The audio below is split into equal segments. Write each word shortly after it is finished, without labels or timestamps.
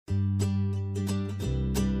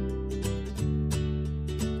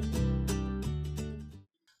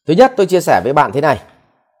Thứ nhất, tôi chia sẻ với bạn thế này.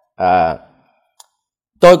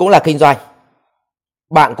 Tôi cũng là kinh doanh,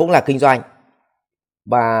 bạn cũng là kinh doanh,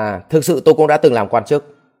 và thực sự tôi cũng đã từng làm quan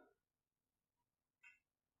chức.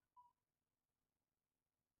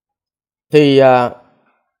 Thì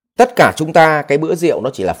tất cả chúng ta, cái bữa rượu nó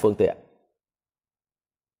chỉ là phương tiện.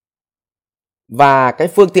 Và cái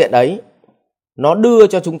phương tiện ấy nó đưa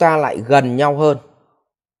cho chúng ta lại gần nhau hơn,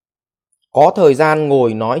 có thời gian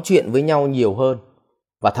ngồi nói chuyện với nhau nhiều hơn,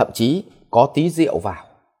 và thậm chí có tí rượu vào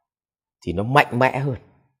thì nó mạnh mẽ hơn.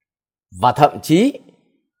 Và thậm chí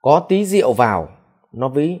có tí rượu vào nó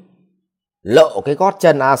mới lộ cái gót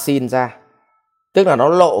chân asin ra, tức là nó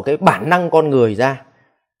lộ cái bản năng con người ra,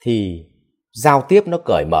 thì giao tiếp nó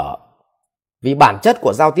cởi mở. Vì bản chất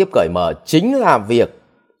của giao tiếp cởi mở chính là việc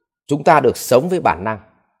chúng ta được sống với bản năng.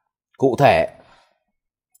 Cụ thể,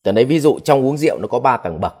 từ đấy ví dụ trong uống rượu nó có 3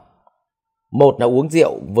 tầng bậc. Một là uống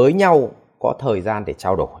rượu với nhau có thời gian để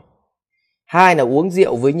trao đổi. Hai là uống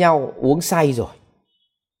rượu với nhau uống say rồi,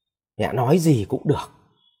 mẹ nói gì cũng được.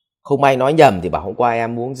 Không may nói nhầm thì bảo hôm qua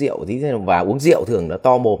em uống rượu tí, và uống rượu thường nó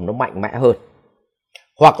to mồm, nó mạnh mẽ hơn.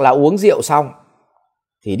 Hoặc là uống rượu xong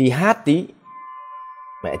thì đi hát tí,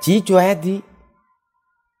 mẹ chí chóe tí.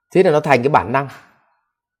 Thế là nó thành cái bản năng.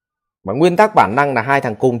 Mà nguyên tắc bản năng là hai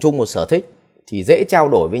thằng cùng chung một sở thích thì dễ trao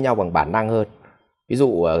đổi với nhau bằng bản năng hơn. Ví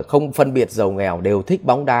dụ không phân biệt giàu nghèo, đều thích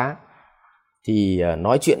bóng đá thì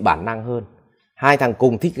nói chuyện bản năng hơn. Hai thằng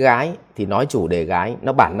cùng thích gái thì nói chủ đề gái,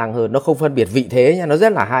 nó bản năng hơn. Nó không phân biệt vị thế nha, nó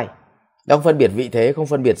rất là hay. Nó không phân biệt vị thế, không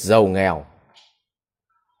phân biệt giàu nghèo.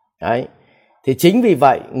 Đấy. Thì chính vì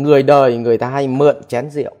vậy người đời người ta hay mượn chén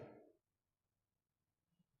rượu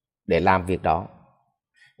để làm việc đó.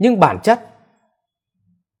 Nhưng bản chất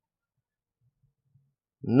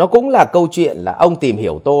nó cũng là câu chuyện là ông tìm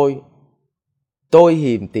hiểu tôi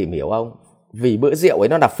thì tìm hiểu ông. Vì bữa rượu ấy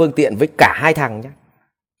nó là phương tiện với cả hai thằng nhé.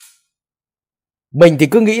 Mình thì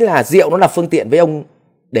cứ nghĩ là rượu nó là phương tiện với ông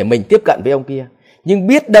để mình tiếp cận với ông kia. Nhưng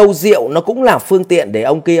biết đâu rượu nó cũng là phương tiện để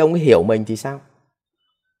ông kia ông ấy hiểu mình thì sao?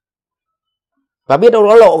 Và biết đâu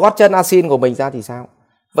nó lộ gót chân asin của mình ra thì sao?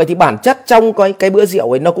 Vậy thì bản chất trong cái bữa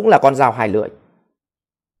rượu ấy nó cũng là con dao hai lưỡi.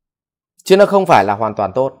 Chứ nó không phải là hoàn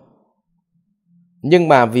toàn tốt. Nhưng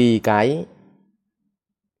mà vì cái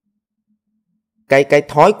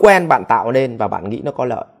thói quen bạn tạo nên và bạn nghĩ nó có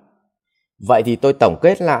lợi. Vậy thì tôi tổng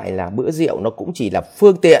kết lại là bữa rượu nó cũng chỉ là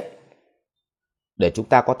phương tiện để chúng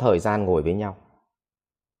ta có thời gian ngồi với nhau.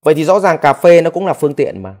 Vậy thì rõ ràng cà phê nó cũng là phương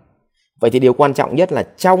tiện mà. Vậy thì điều quan trọng nhất là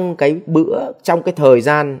trong cái thời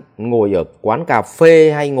gian ngồi ở quán cà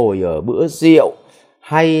phê, hay ngồi ở bữa rượu,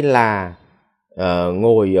 hay là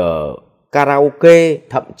ngồi ở karaoke,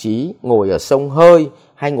 thậm chí ngồi ở xông hơi,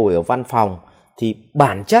 hay ngồi ở văn phòng, thì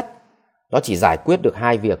bản chất nó chỉ giải quyết được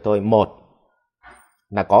hai việc thôi. Một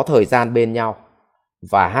là có thời gian bên nhau,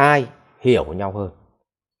 và hai, hiểu nhau hơn.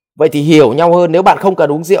 Vậy thì hiểu nhau hơn, nếu bạn không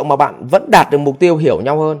cần uống rượu mà bạn vẫn đạt được mục tiêu hiểu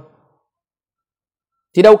nhau hơn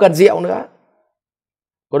thì đâu cần rượu nữa.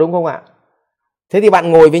 Có đúng không ạ? Thế thì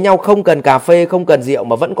bạn ngồi với nhau không cần cà phê, không cần rượu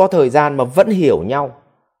mà vẫn có thời gian, mà vẫn hiểu nhau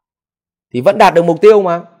thì vẫn đạt được mục tiêu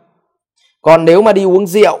mà. Còn nếu mà đi uống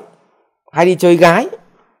rượu hay đi chơi gái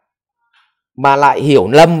mà lại hiểu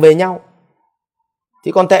lầm về nhau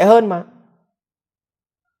thì còn tệ hơn mà.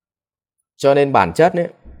 Cho nên bản chất ấy,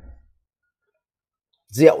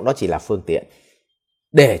 rượu nó chỉ là phương tiện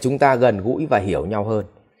để chúng ta gần gũi và hiểu nhau hơn.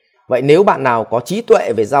 Vậy nếu bạn nào có trí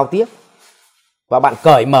tuệ về giao tiếp và bạn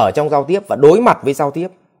cởi mở trong giao tiếp và đối mặt với giao tiếp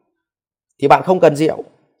thì bạn không cần rượu.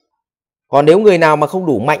 Còn nếu người nào mà không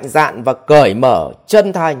đủ mạnh dạn và cởi mở,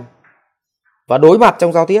 chân thành và đối mặt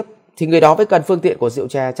trong giao tiếp thì người đó phải cần phương tiện của rượu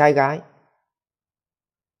chè, trai gái.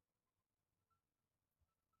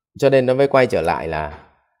 Cho nên nó mới quay trở lại là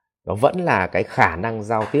nó vẫn là cái khả năng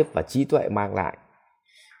giao tiếp và trí tuệ mang lại.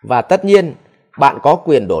 Và tất nhiên bạn có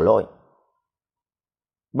quyền đổ lỗi,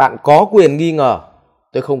 bạn có quyền nghi ngờ.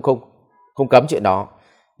 Tôi không cấm chuyện đó,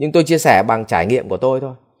 nhưng tôi chia sẻ bằng trải nghiệm của tôi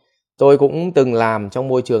thôi. Tôi cũng từng làm trong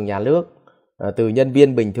môi trường nhà nước, từ nhân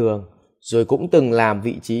viên bình thường, rồi cũng từng làm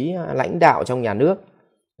vị trí lãnh đạo trong nhà nước,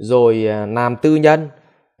 rồi làm tư nhân.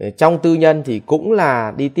 Trong tư nhân thì cũng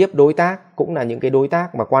là đi tiếp đối tác, cũng là những cái đối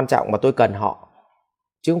tác mà quan trọng mà tôi cần họ,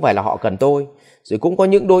 chứ không phải là họ cần tôi. Rồi cũng có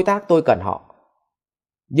những đối tác tôi cần họ.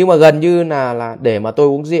 Nhưng mà gần như là để mà tôi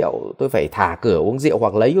uống rượu, tôi phải thả cửa uống rượu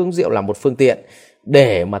hoặc lấy uống rượu là một phương tiện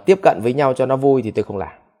để mà tiếp cận với nhau cho nó vui thì tôi không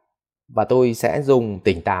làm. Và tôi sẽ dùng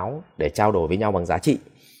tỉnh táo để trao đổi với nhau bằng giá trị.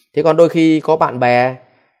 Thế còn đôi khi có bạn bè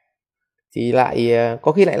thì lại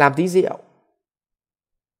có khi lại làm tí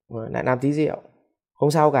rượu.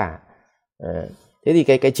 Không sao cả. Thế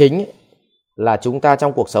thì cái chính ấy, là chúng ta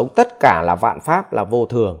trong cuộc sống tất cả là vạn pháp, là vô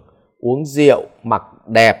thường. uống rượu, mặc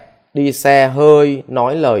đẹp, đi xe hơi,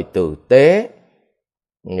 nói lời tử tế,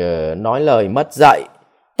 nói lời mất dạy.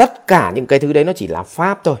 Tất cả những cái thứ đấy nó chỉ là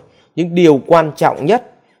pháp thôi. Nhưng điều quan trọng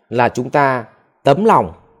nhất là chúng ta tấm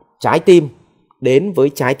lòng, trái tim đến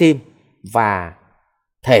với trái tim và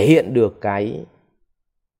thể hiện được cái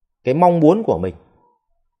mong muốn của mình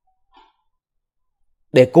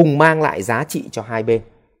để cùng mang lại giá trị cho hai bên,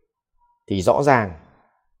 thì rõ ràng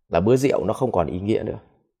là bữa rượu nó không còn ý nghĩa nữa.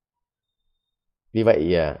 Vì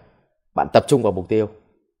vậy bạn tập trung vào mục tiêu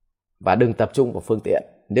và đừng tập trung vào phương tiện.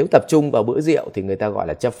 Nếu tập trung vào bữa rượu thì người ta gọi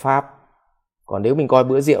là chấp pháp. Còn nếu mình coi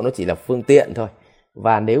bữa rượu nó chỉ là phương tiện thôi,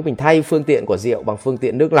 và nếu mình thay phương tiện của rượu bằng phương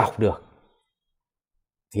tiện nước lọc được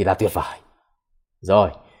thì là tuyệt vời.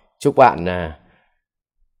 Rồi, chúc bạn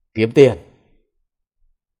kiếm tiền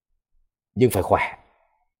nhưng phải khỏe.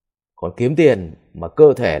 Còn kiếm tiền mà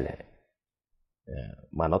cơ thể lại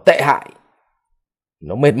mà nó tệ hại,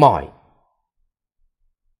 nó mệt mỏi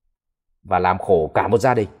và làm khổ cả một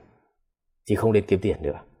gia đình thì không nên kiếm tiền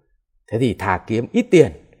nữa. Thế thì thà kiếm ít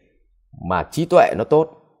tiền mà trí tuệ nó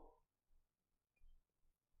tốt,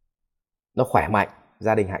 nó khỏe mạnh,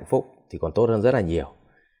 gia đình hạnh phúc thì còn tốt hơn rất là nhiều.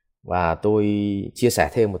 Và tôi chia sẻ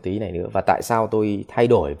thêm một tí này nữa, và tại sao tôi thay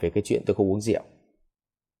đổi về cái chuyện tôi không uống rượu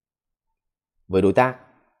với đối tác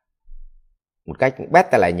một cách bét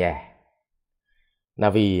tai lại nhè. Là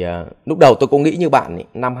vì lúc đầu tôi cũng nghĩ như bạn ấy,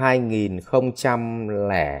 năm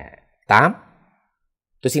 2008,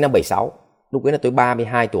 tôi sinh năm 76, lúc ấy là tôi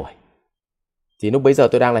 32 tuổi. Thì lúc bấy giờ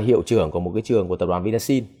tôi đang là hiệu trưởng của một cái trường của tập đoàn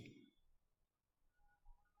Vinasin.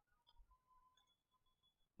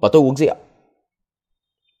 Và tôi uống rượu.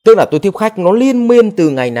 Tức là tôi tiếp khách nó liên miên từ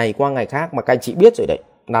ngày này qua ngày khác, mà các anh chị biết rồi đấy.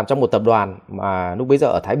 Làm trong một tập đoàn mà lúc bấy giờ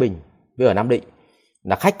ở Thái Bình với ở Nam Định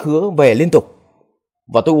là khách khứa về liên tục.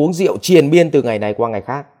 Và tôi uống rượu triền miên từ ngày này qua ngày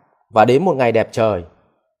khác. Và đến một ngày đẹp trời,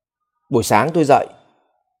 buổi sáng tôi dậy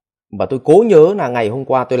và tôi cố nhớ là ngày hôm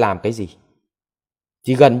qua tôi làm cái gì.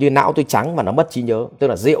 Thì gần như não tôi trắng và nó mất trí nhớ. Tức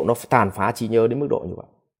là rượu nó tàn phá trí nhớ đến mức độ như vậy.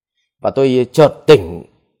 Và tôi chợt tỉnh,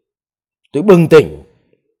 tôi bừng tỉnh.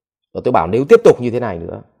 Và tôi bảo nếu tiếp tục như thế này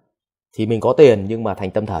nữa thì mình có tiền nhưng mà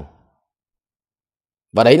thành tâm thần.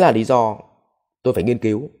 Và đấy là lý do tôi phải nghiên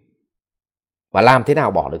cứu và làm thế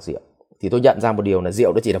nào bỏ được rượu. Thì tôi nhận ra một điều là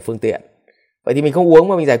rượu nó chỉ là phương tiện. Vậy thì mình không uống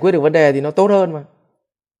mà mình giải quyết được vấn đề thì nó tốt hơn mà.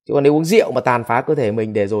 Chứ còn nếu uống rượu mà tàn phá cơ thể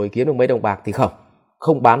mình để rồi kiếm được mấy đồng bạc thì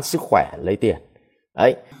không bán sức khỏe lấy tiền.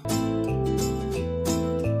 Đấy.